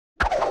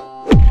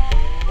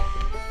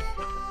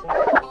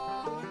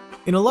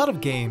In a lot of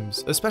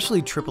games,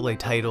 especially AAA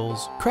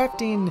titles,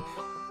 crafting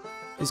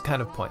is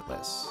kind of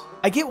pointless.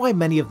 I get why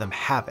many of them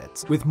have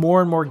it. With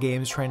more and more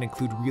games trying to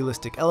include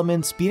realistic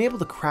elements, being able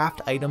to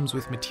craft items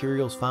with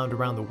materials found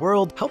around the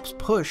world helps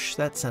push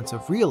that sense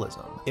of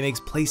realism. It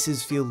makes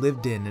places feel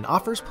lived in and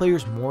offers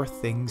players more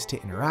things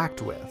to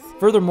interact with.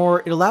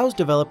 Furthermore, it allows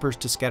developers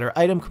to scatter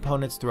item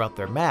components throughout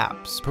their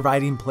maps,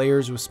 providing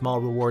players with small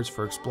rewards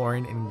for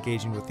exploring and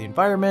engaging with the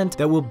environment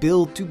that will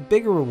build to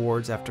bigger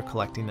rewards after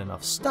collecting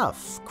enough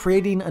stuff,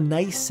 creating a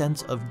nice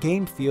sense of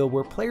game feel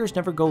where players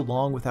never go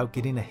long without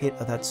getting a hit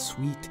of that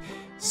sweet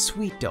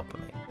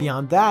dopamine.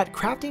 Beyond that,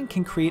 crafting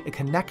can create a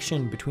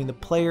connection between the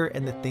player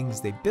and the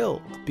things they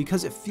build,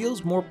 because it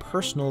feels more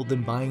personal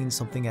than buying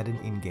something at an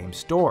in-game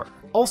store.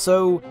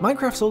 Also,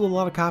 Minecraft sold a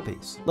lot of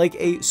copies, like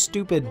a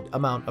stupid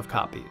amount of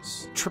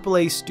copies.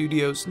 AAA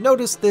studios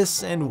noticed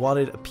this and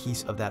wanted a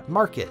piece of that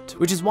market,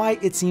 which is why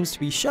it seems to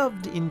be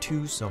shoved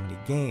into so many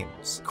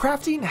games.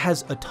 Crafting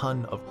has a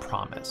ton of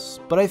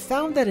promise, but I've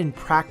found that in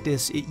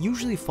practice it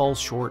usually falls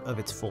short of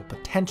its full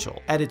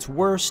potential. At its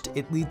worst,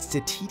 it leads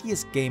to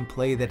tedious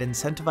gameplay that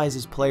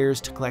incentivizes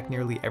players to collect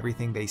nearly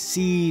everything they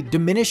see,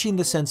 diminishing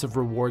the sense of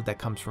reward that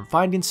comes from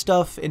finding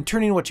stuff, and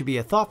turning what should be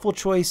a thoughtful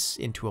choice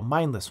into a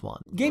mindless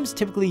one. Games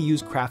typically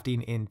use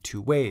crafting in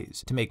two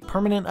ways: to make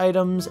permanent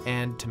items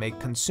and to make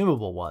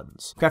consumable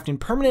ones. Crafting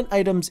permanent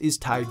items is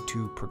tied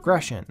to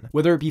progression,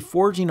 whether it be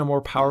forging a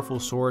more powerful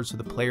sword so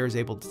the player is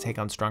able to take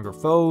on stronger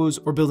foes,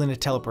 or building a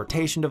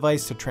teleportation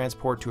device to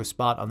transport to a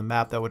spot on the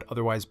map that would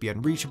otherwise be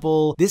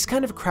unreachable. This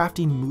kind of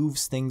crafting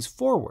moves things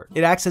forward.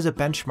 It acts as a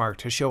benchmark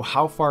to show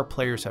how far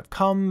players have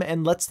come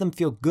and lets them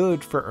feel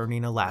good for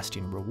earning a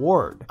lasting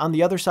reward. On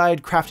the other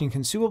side, crafting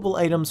consumable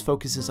items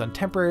focuses on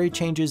temporary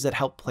changes that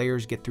help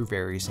players get through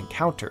various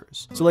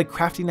encounters. So like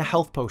crafting a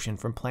health potion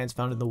from plants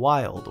found in the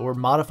wild, or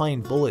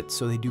modifying bullets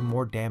so they do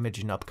more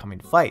damage in upcoming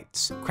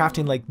fights.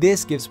 Crafting like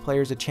this gives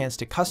players a chance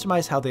to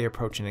customize how they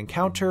approach an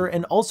encounter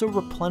and also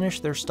replenish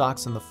their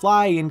stocks on the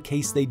fly in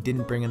case they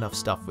didn't bring enough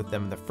stuff with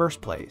them in the first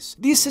place.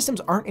 These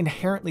systems aren't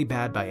inherently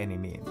bad by any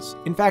means.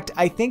 In fact,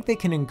 I think they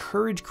can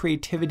encourage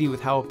creativity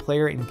with how a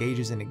player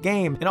engages in a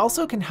game, and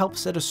also can help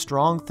set a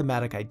strong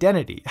thematic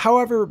identity.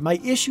 However, my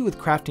issue with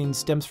crafting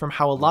stems from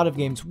how a lot of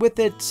games with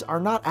it are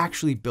not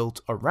actually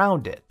built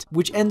around it,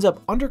 which ends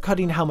up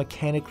undercutting how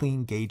mechanically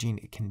engaging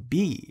it can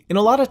be. In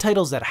a lot of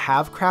titles that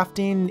have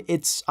crafting,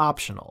 it's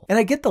optional, and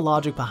I get the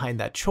logic behind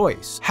that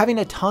choice. Having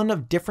a ton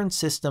of different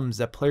systems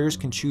that players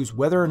can choose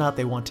whether or not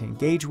they want to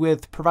engage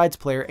with provides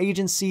player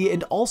agency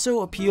and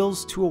also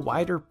appeals to a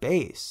wider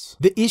base.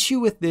 The issue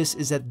with this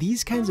is that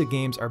these kinds of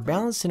games are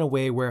balanced in a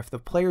way where if the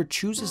player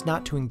chooses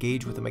not to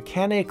engage with a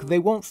mechanic, they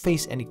won't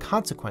face any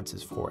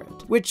consequences for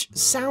it, which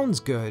sounds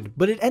good,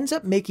 but it ends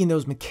up making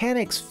those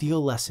mechanics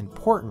feel less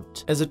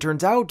important. As it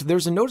turns out,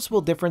 there's a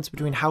noticeable difference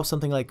between how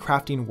something like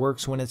crafting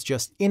works when it's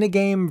just in a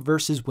game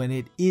versus when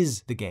it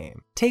is the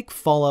game. Take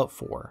Fallout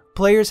 4.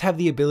 Players have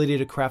the ability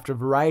to craft a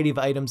variety of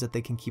items that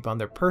they can keep on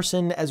their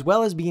person, as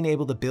well as being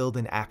able to build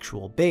an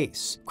actual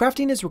base.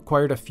 Crafting is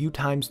required a few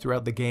times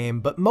throughout the game,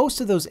 but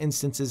most of those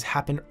instances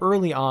happen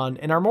early on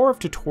and are more of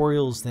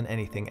tutorials than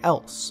anything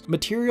else.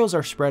 Materials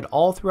are spread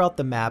all throughout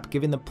the map,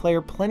 giving the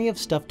player plenty of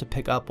stuff to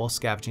pick up while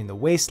scavenging the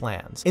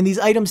wastelands. And these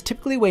items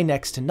typically weigh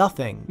next to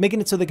nothing,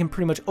 making it so they can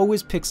pretty much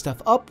always pick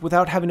stuff up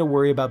without having to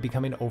worry about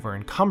becoming over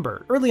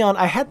encumbered. Early on,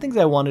 I had things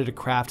I wanted to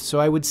craft, so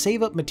I would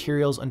save up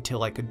materials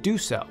until I could do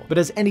so. But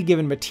as any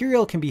given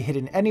material can be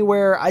hidden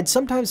anywhere, I'd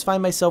sometimes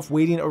find myself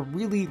waiting a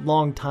really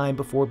long time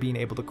before being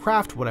able to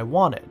craft what I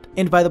wanted.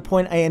 And by the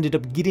point I ended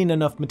up getting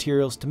enough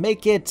materials to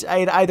make it, I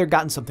had either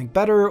gotten something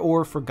better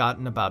or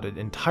forgotten about it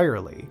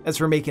entirely. As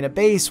for making a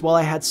base, while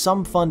I had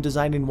some fun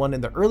designing one in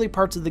the early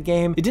parts of the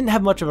game, it didn't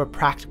have much of a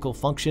practical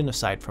function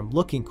aside from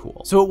looking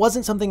cool, so it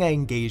wasn't something I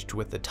engaged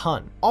with a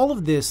ton. All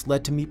of this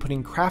led to me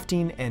putting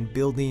crafting and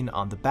building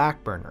on the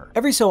back burner.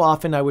 Every so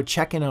often I would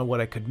check in on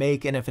what I could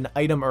make, and if an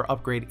item or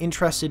upgrade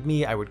interested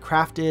me, I would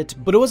craft it,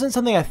 but it wasn't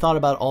something I thought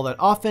about all that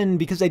often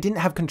because I didn't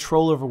have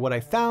control over what I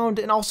found,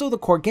 and also the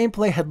core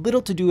gameplay had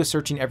little to do with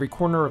searching every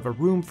corner of a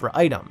room for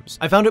items.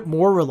 I found it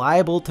more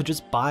reliable to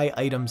just buy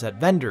items at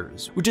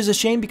vendors, which is a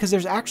shame because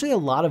there's actually a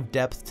lot of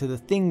depth to the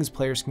things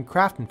players can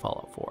craft in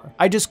Fallout 4.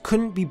 I just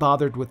couldn't be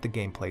bothered with the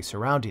gameplay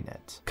surrounding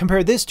it.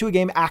 Compare this to a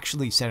game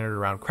actually centered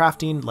around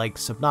crafting like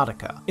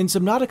Subnautica. In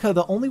Subnautica,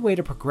 the only way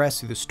to progress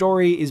through the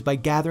story is by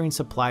gathering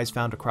supplies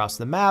found across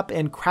the map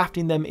and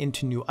crafting them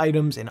into new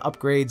items and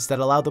upgrades that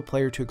allow the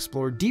player to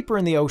explore deeper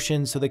in the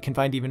ocean so they can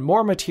find even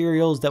more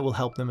materials that will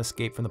help them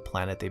escape from the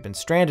planet they've been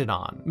stranded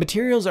on.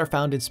 Materials are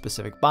found in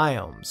specific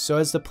biomes, so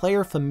as the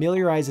player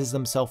familiarizes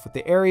themselves with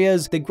the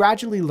areas, they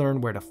gradually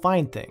learn where to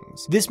find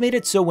things. This made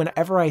it so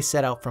whenever I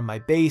set out from my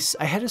base,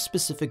 I had a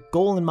specific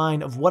goal in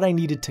mind of what I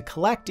needed to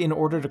collect in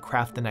order to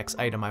craft the next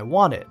item I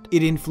wanted.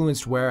 It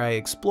influenced where I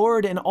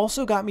explored and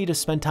also got me to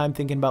spend time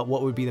thinking about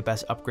what would be the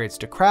best upgrades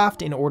to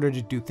craft in order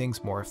to do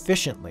things more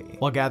efficiently.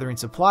 While gathering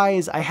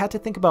supplies, I had to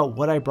think about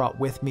what I brought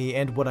with me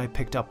and what I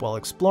picked up while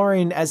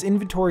exploring, as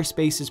inventory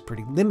space is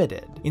pretty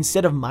limited.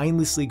 Instead of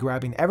mindlessly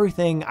grabbing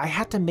everything, I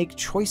had to make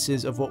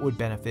choices of what would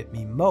benefit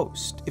me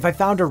most. If I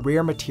found a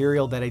rare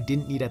material that I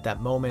didn't need at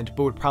that moment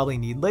but would probably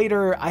need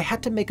later, I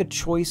had to make a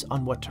choice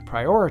on what to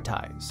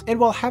prioritize. And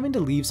while having to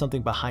leave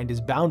something behind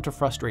is bound to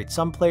frustrate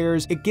some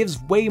players, it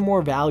gives way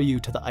more value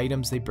to the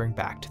items they bring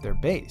back to their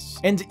base.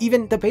 And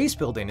even the base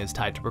building is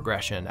tied to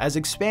progression, as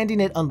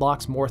expanding it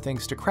unlocks more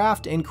things to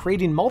craft, and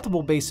creating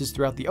multiple bases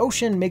throughout the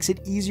ocean makes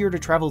it easier to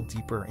travel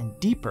deeper and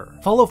deeper.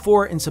 Fallout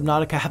 4 and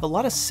Subnautica have a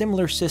lot of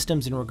similar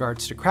systems in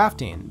regards to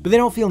crafting, but they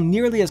don't feel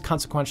nearly as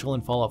consequential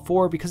in Fallout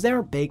 4 because they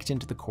aren't baked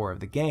into the core of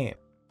the game.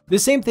 The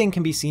same thing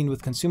can be seen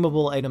with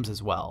consumable items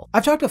as well.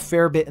 I've talked a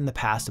fair bit in the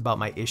past about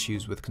my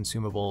issues with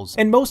consumables,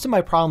 and most of my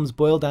problems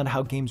boil down to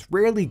how games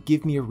rarely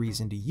give me a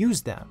reason to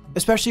use them,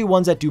 especially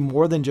ones that do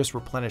more than just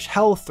replenish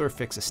health or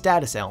fix a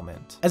status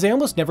ailment. As I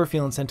almost never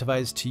feel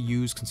incentivized to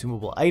use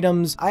consumable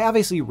items, I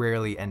obviously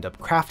rarely end up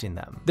crafting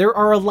them. There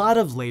are a lot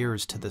of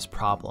layers to this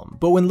problem,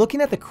 but when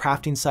looking at the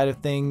crafting side of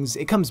things,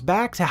 it comes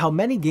back to how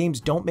many games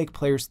don't make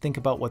players think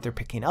about what they're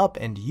picking up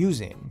and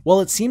using.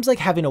 While it seems like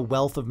having a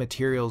wealth of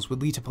materials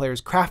would lead to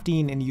players crafting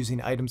and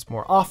using items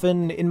more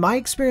often, in my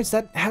experience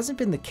that hasn't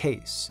been the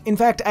case. In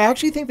fact, I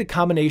actually think the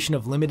combination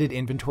of limited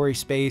inventory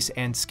space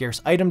and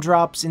scarce item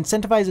drops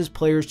incentivizes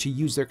players to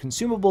use their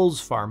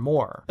consumables far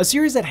more. A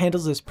series that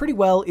handles this pretty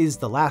well is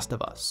The Last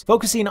of Us.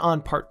 Focusing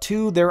on part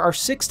 2, there are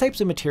 6 types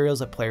of materials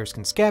that players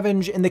can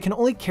scavenge, and they can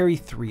only carry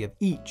 3 of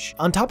each.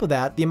 On top of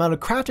that, the amount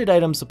of crafted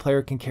items the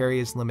player can carry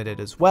is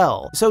limited as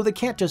well, so they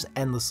can't just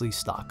endlessly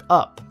stock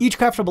up. Each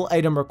craftable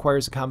item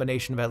requires a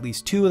combination of at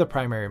least 2 of the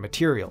primary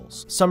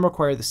materials. Some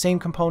require the same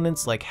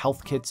components like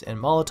health kits and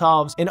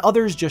Molotovs, and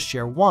others just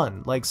share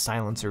one, like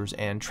silencers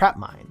and trap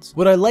mines.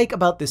 What I like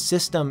about this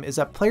system is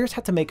that players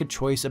have to make a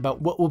choice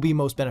about what will be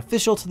most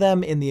beneficial to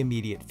them in the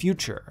immediate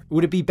future.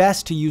 Would it be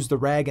best to use the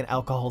rag and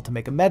alcohol to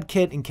make a med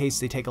kit in case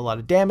they take a lot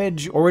of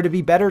damage, or would it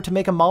be better to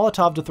make a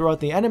Molotov to throw at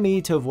the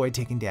enemy to avoid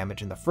taking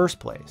damage in the first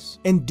place?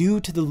 And due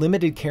to the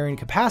limited carrying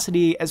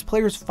capacity, as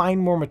players find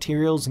more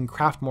materials and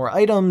craft more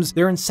items,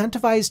 they're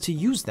incentivized to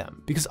use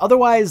them, because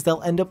otherwise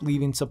they'll end up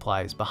leaving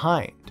supplies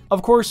behind.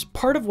 Of course,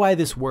 part of why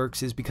this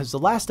works is because The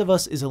Last of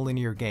Us is a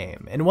linear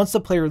game, and once the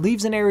player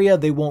leaves an area,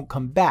 they won't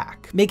come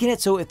back, making it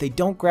so if they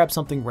don't grab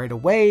something right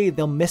away,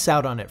 they'll miss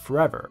out on it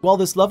forever. While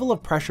this level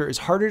of pressure is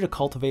harder to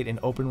cultivate in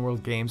open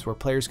world games where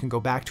players can go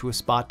back to a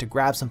spot to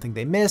grab something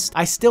they missed,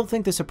 I still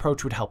think this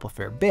approach would help a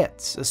fair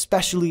bit,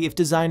 especially if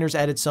designers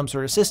added some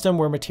sort of system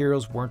where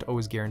materials weren't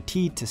always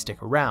guaranteed to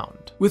stick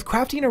around. With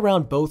crafting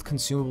around both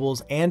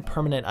consumables and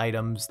permanent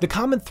items, the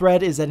common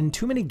thread is that in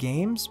too many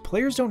games,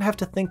 players don't have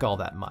to think all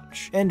that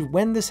much, and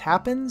when this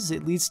happens,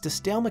 it leads to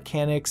stale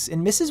mechanics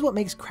and misses what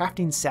makes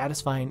crafting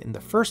satisfying in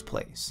the first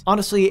place.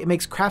 Honestly, it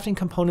makes crafting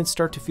components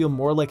start to feel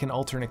more like an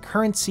alternate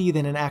currency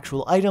than an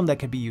actual item that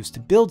could be used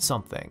to build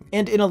something.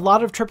 And in a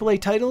lot of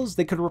AAA titles,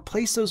 they could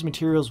replace those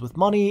materials with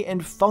money,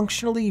 and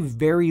functionally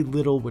very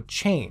little would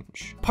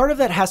change. Part of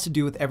that has to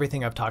do with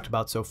everything I've talked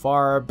about so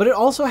far, but it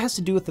also has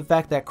to do with the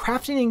fact that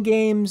crafting in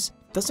games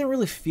doesn't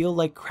really feel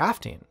like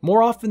crafting.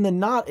 More often than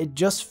not, it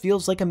just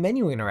feels like a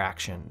menu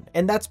interaction,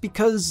 and that's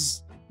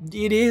because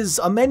it is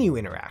a menu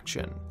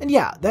interaction. And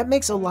yeah, that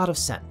makes a lot of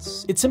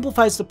sense. It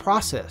simplifies the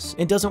process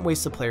and doesn't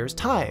waste the player's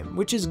time,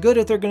 which is good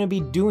if they're going to be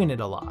doing it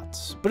a lot.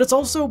 But it's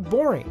also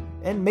boring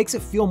and makes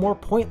it feel more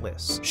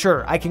pointless.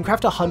 Sure, I can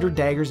craft 100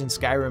 daggers in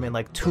Skyrim in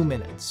like 2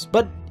 minutes,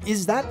 but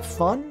is that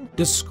fun?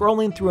 Does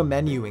scrolling through a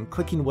menu and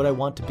clicking what I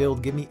want to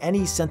build give me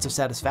any sense of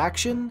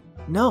satisfaction?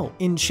 No.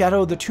 In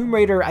Shadow of the Tomb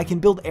Raider, I can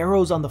build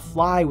arrows on the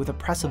fly with a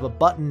press of a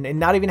button and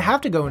not even have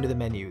to go into the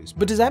menus.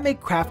 But does that make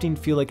crafting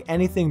feel like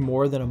anything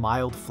more than a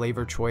mild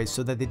flavor choice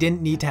so that they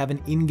didn't need to have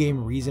an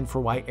in-game reason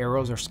for why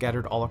arrows are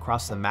scattered all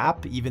across the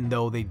map, even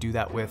though they do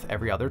that with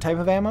every other type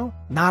of ammo?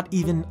 Not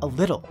even a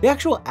little. The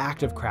actual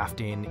act of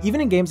crafting,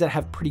 even in games that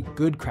have pretty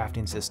good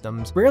crafting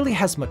systems, rarely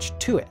has much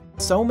to it.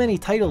 So many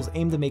titles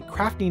aim to make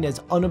crafting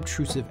as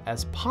unobtrusive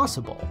as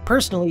possible.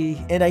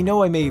 Personally, and I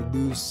know I may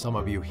lose some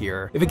of you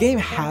here, if a game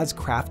has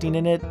crafting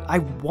in it, I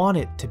want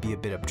it to be a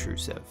bit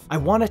obtrusive. I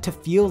want it to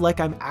feel like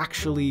I'm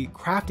actually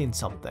crafting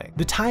something.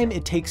 The time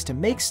it takes to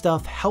make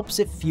stuff helps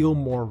it feel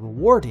more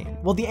rewarding.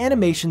 While the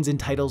animations in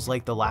titles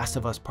like The Last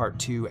of Us Part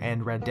 2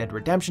 and Red Dead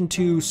Redemption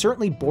 2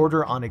 certainly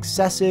border on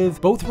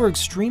excessive, both were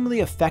extremely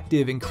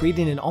effective in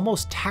creating an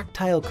almost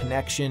tactile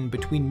connection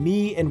between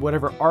me and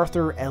whatever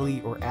Arthur,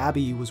 Ellie, or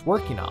Abby was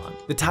working on.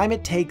 The time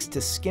it takes to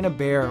skin a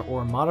bear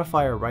or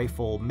modify a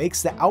rifle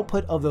makes the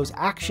output of those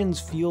actions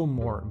feel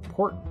more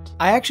important.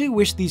 I actually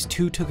wish these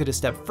two took it a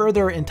step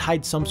further and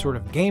tied some sort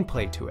of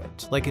gameplay to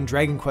it, like in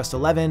Dragon Quest XI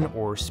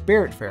or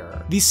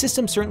Spiritfarer. These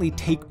systems certainly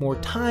take more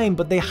time,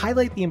 but they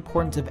highlight the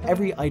importance of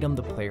every item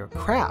the player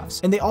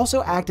crafts, and they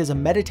also act as a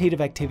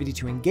meditative activity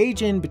to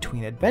engage in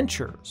between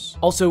adventures.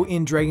 Also,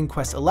 in Dragon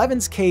Quest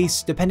XI's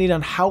case, depending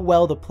on how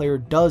well the player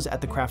does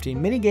at the crafting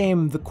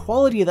minigame, the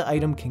quality of the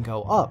item can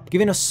go up,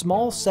 giving a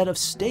small set of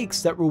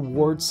stakes that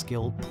reward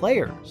skilled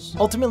players.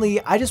 Ultimately,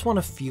 I just want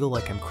to feel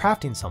like I'm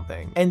crafting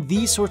something, and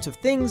these sorts of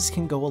things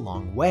can go go a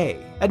long way.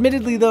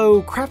 Admittedly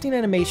though, crafting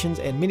animations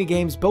and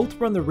minigames both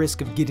run the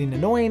risk of getting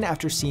annoying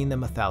after seeing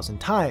them 1,000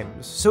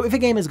 times, so if a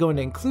game is going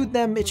to include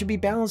them, it should be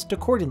balanced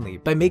accordingly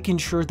by making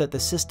sure that the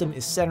system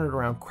is centered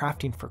around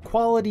crafting for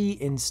quality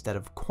instead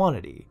of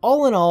quantity.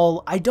 All in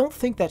all, I don't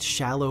think that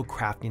shallow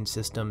crafting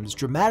systems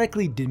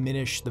dramatically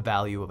diminish the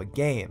value of a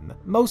game.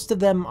 Most of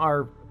them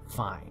are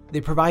fine. They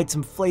provide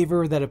some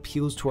flavor that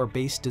appeals to our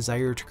base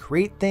desire to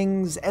create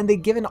things, and they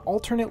give an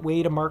alternate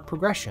way to mark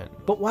progression.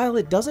 But while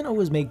it doesn't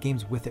always make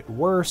games with it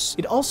worse,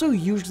 it also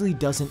usually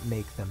doesn't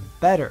make them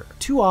better.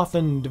 Too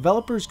often,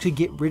 developers could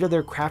get rid of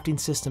their crafting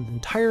systems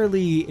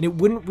entirely, and it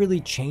wouldn't really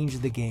change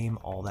the game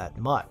all that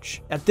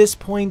much. At this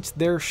point,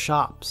 they're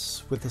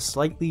shops with a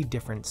slightly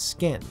different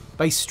skin.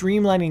 By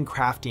streamlining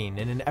crafting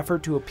in an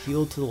effort to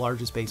appeal to the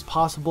largest base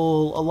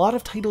possible, a lot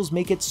of titles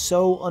make it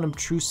so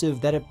unobtrusive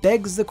that it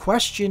begs the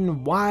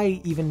question, why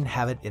even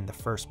have it in the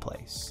first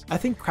place? I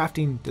think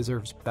crafting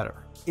deserves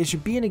better. It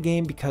should be in a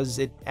game because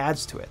it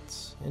adds to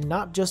it, and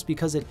not just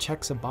because it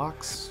checks a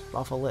box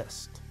off a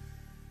list.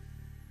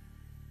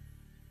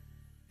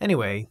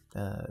 Anyway,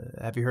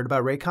 have you heard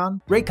about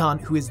Raycon?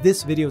 Raycon, who is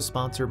this video's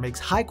sponsor, makes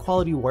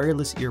high-quality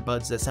wireless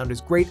earbuds that sound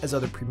as great as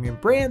other premium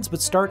brands,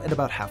 but start at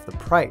about half the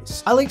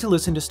price. I like to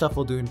listen to stuff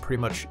while doing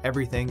pretty much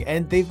everything,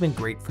 and they've been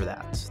great for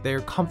that.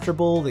 They're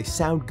comfortable, they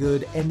sound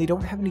good, and they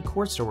don't have any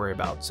cords to worry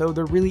about, so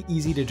they're really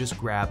easy to just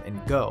grab and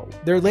go.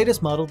 Their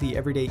latest model, the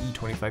Everyday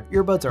E25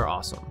 earbuds, are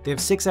awesome. They have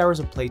 6 hours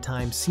of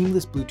playtime,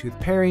 seamless Bluetooth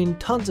pairing,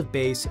 tons of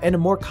bass, and a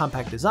more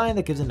compact design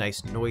that gives a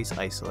nice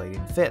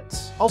noise-isolating fit.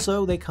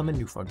 Also, they come in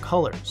new fun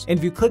colors. And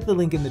if you click the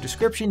link in the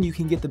description, you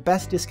can get the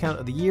best discount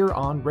of the year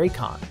on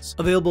Raycons.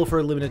 Available for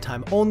a limited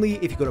time only.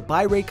 If you go to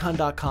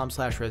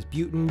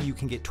buyraycon.com/Razbuten, you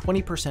can get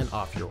 20%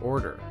 off your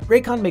order.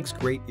 Raycon makes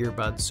great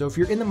earbuds, so if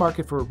you're in the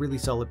market for a really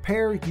solid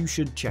pair, you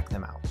should check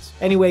them out.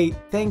 Anyway,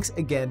 thanks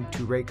again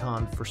to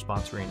Raycon for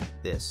sponsoring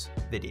this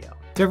video.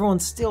 To everyone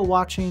still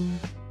watching,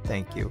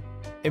 thank you.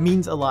 It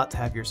means a lot to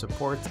have your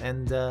support,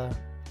 and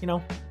you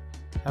know,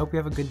 I hope you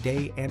have a good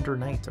day and or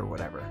night or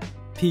whatever.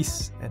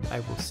 Peace, and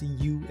I will see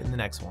you in the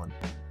next one.